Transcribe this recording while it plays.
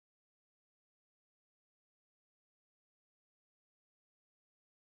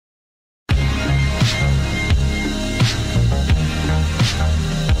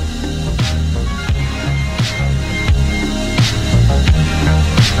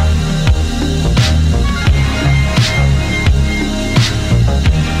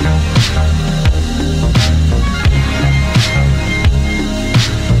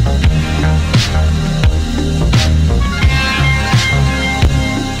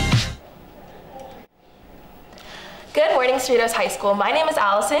Good morning, Cerritos High School. My name is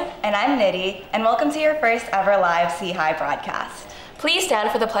Allison. And I'm Nidhi, and welcome to your first ever live C-High broadcast. Please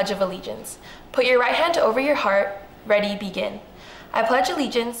stand for the Pledge of Allegiance. Put your right hand over your heart. Ready, begin. I pledge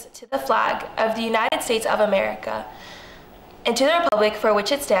allegiance to the flag of the United States of America and to the republic for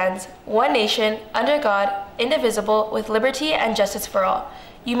which it stands, one nation, under God, indivisible, with liberty and justice for all.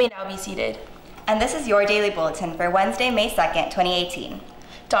 You may now be seated. And this is your daily bulletin for Wednesday, May 2nd, 2018.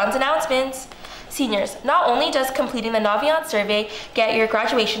 Dawn's announcements. Seniors, not only does completing the Naviance survey get your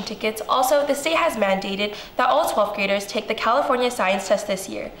graduation tickets, also the state has mandated that all 12th graders take the California Science Test this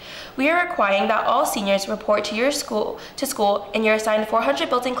year. We are requiring that all seniors report to school in your assigned 400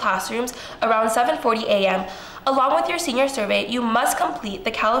 built-in classrooms around 7:40 a.m. Along with your senior survey, you must complete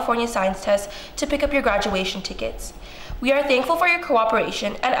the California Science Test to pick up your graduation tickets. We are thankful for your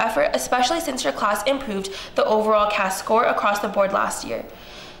cooperation and effort, especially since your class improved the overall CAS score across the board last year.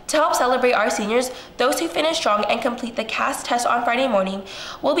 To help celebrate our seniors, those who finish strong and complete the CAS test on Friday morning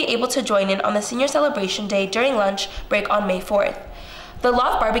will be able to join in on the senior celebration day during lunch break on May 4th. The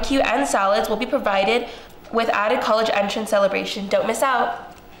Loft barbecue and salads will be provided with added college entrance celebration. Don't miss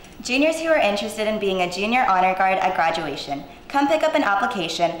out. Juniors who are interested in being a junior honor guard at graduation, come pick up an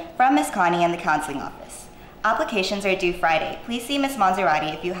application from Miss Connie in the counseling office. Applications are due Friday. Please see Miss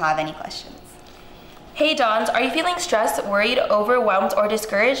Manzarati if you have any questions. Hey Dons, are you feeling stressed, worried, overwhelmed, or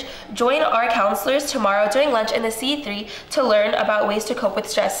discouraged? Join our counselors tomorrow during lunch in the C3 to learn about ways to cope with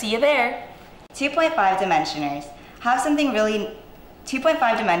stress. See you there. 2.5 dimensions have something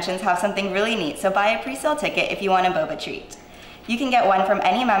really neat, so buy a pre-sale ticket if you want a boba treat. You can get one from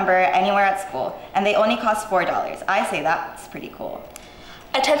any member anywhere at school, and they only cost $4. I say that's pretty cool.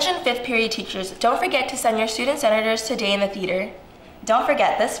 Attention 5th period teachers, don't forget to send your student senators today in the theater. Don't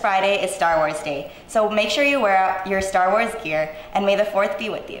forget, this Friday is Star Wars Day, so make sure you wear your Star Wars gear, and may the 4th be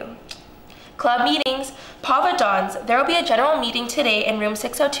with you. Club meetings. Pava Dons, there will be a general meeting today in room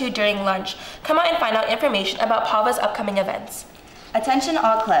 602 during lunch. Come out and find out information about Pava's upcoming events. Attention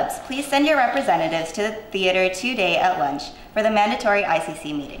all clubs, please send your representatives to the theater today at lunch for the mandatory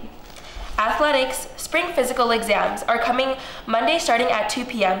ICC meeting. Athletics. Spring physical exams are coming Monday starting at 2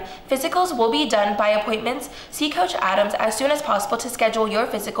 p.m. Physicals will be done by appointments. See Coach Adams as soon as possible to schedule your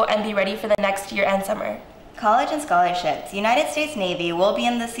physical and be ready for the next year and summer. College and scholarships. United States Navy will be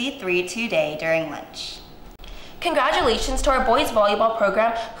in the C3 today during lunch. Congratulations to our boys volleyball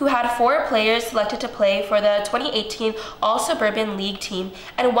program who had 4 players selected to play for the 2018 All-Suburban League team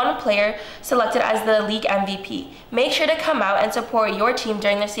and 1 player selected as the league MVP. Make sure to come out and support your team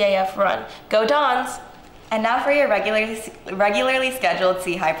during the CIF run. Go Dons! And now for your regularly scheduled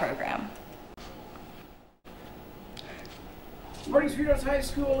C-High program. Morning, Cerritos High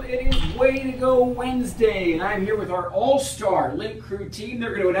School. It is Way to Go Wednesday, and I'm here with our all-star Link Crew team.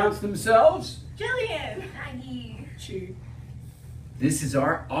 They're going to announce themselves. Jillian! Maggie! This is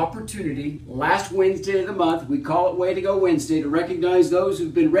our opportunity, last Wednesday of the month, we call it Way to Go Wednesday, to recognize those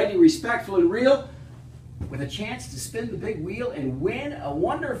who've been ready, respectful, and real, with a chance to spin the big wheel and win a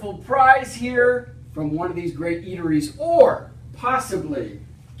wonderful prize here from one of these great eateries, or possibly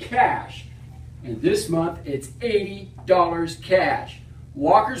cash. And this month, it's $80 cash.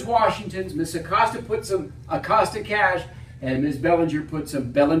 Walker's Washington's, Miss Acosta put some Acosta cash, and Ms. Bellinger put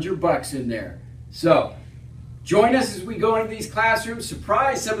some Bellinger bucks in there. So, join us as we go into these classrooms,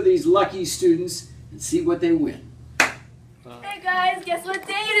 surprise some of these lucky students, and see what they win. Hey guys, guess what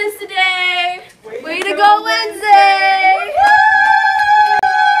day it is today? Way to Go Wednesday!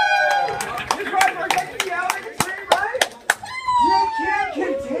 You can't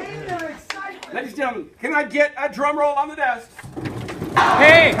contain their excitement. Ladies and gentlemen, can I get a drum roll on the desk?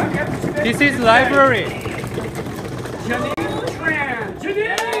 Hey, this is library. Janine Tran.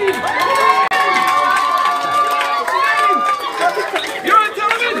 Janine! You're on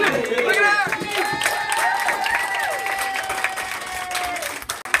television! Look at that!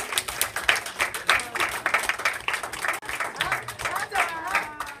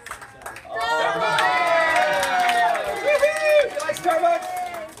 You like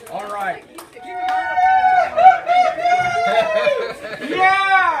Starbucks? All right.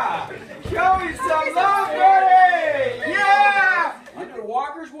 Yeah! Show me some love, buddy! Yeah! Under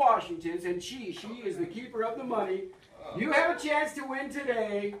Walker's Washington's, and she is the keeper of the money. You have a chance to win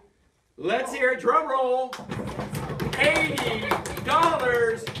today. Let's hear a drum roll.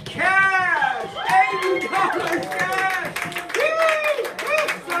 $80 cash! $80 cash! Woo! Woo!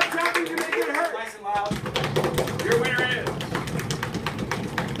 Stop jumping to make it hurt. Nice and loud. Your winner is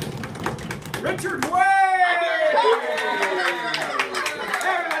Richard Way!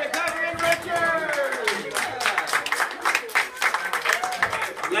 Everybody clap in Richard!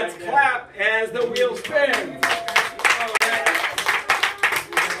 Let's clap as the wheel spins.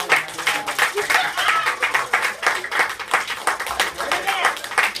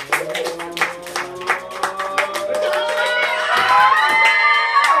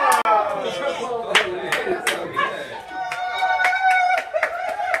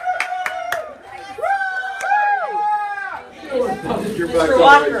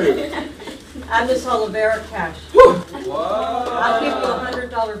 Walker. And Miss Olivera cash. Whoa. I'll give you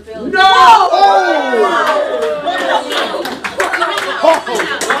 $100 bill. No!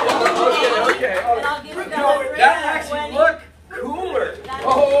 Okay. And I'll give you $100. That actually look cooler.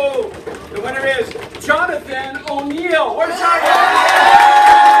 Oh, the winner is Jonathan O'Neill. Where's Jonathan?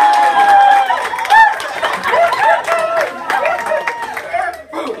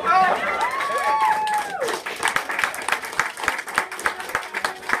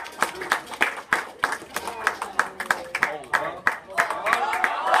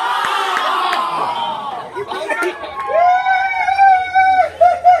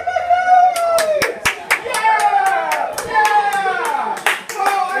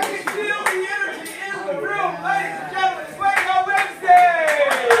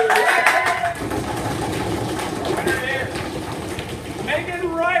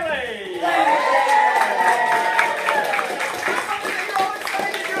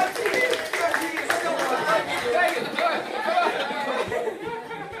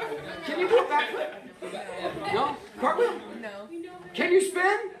 No? Cartwheel? No. Can you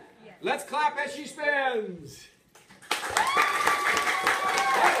spin? Yes. Let's clap as she spins.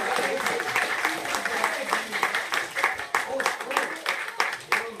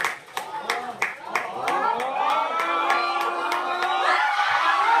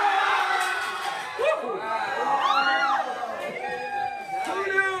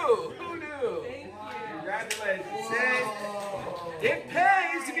 Who knew? Congratulations. It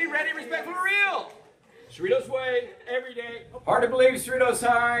pays to be ready, respectful, real. Cerritos Way, every day. Hard to believe, Cerritos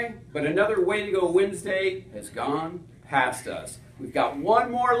High, but another Way to Go Wednesday has gone past us. We've got one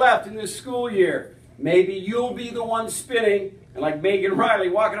more left in this school year. Maybe you'll be the one spinning, and like Megan Riley,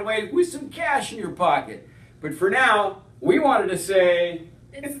 walking away with some cash in your pocket. But for now, we wanted to say,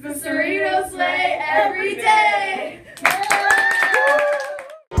 It's the Cerritos Way every day!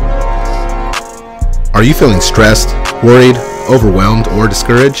 Are you feeling stressed, worried, overwhelmed, or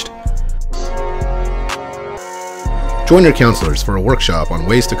discouraged? Join your counselors for a workshop on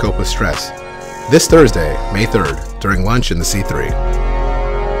ways to cope with stress this Thursday, May 3rd, during lunch in the C3.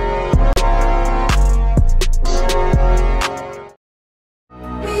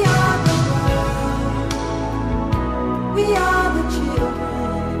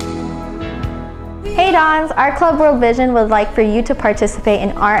 Hey Dons, our Club World Vision would like for you to participate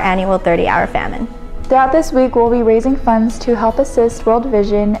in our annual 30-hour famine. Throughout this week, we'll be raising funds to help assist World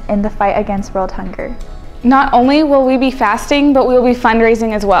Vision in the fight against world hunger. Not only will we be fasting, but we will be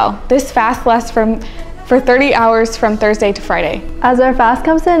fundraising as well. This fast lasts for 30 hours from Thursday to Friday. As our fast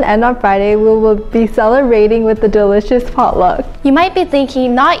comes to an end on Friday, we will be celebrating with the delicious potluck. You might be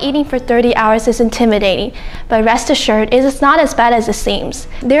thinking not eating for 30 hours is intimidating, but rest assured, it is not as bad as it seems.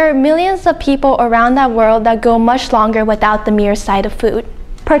 There are millions of people around the world that go much longer without the mere sight of food.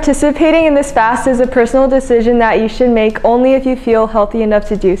 Participating in this fast is a personal decision that you should make only if you feel healthy enough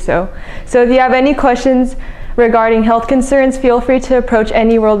to do so. So if you have any questions regarding health concerns, feel free to approach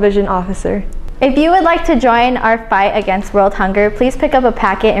any World Vision officer. If you would like to join our fight against world hunger, please pick up a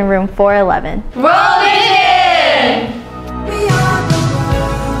packet in room 411. World Vision!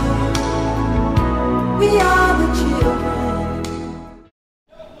 We are the children.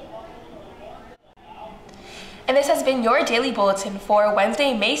 And this has been your daily bulletin for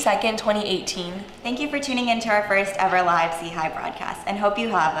Wednesday, May 2nd, 2018. Thank you for tuning in to our first ever live C High broadcast and hope you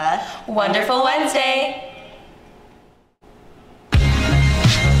have a wonderful Wednesday!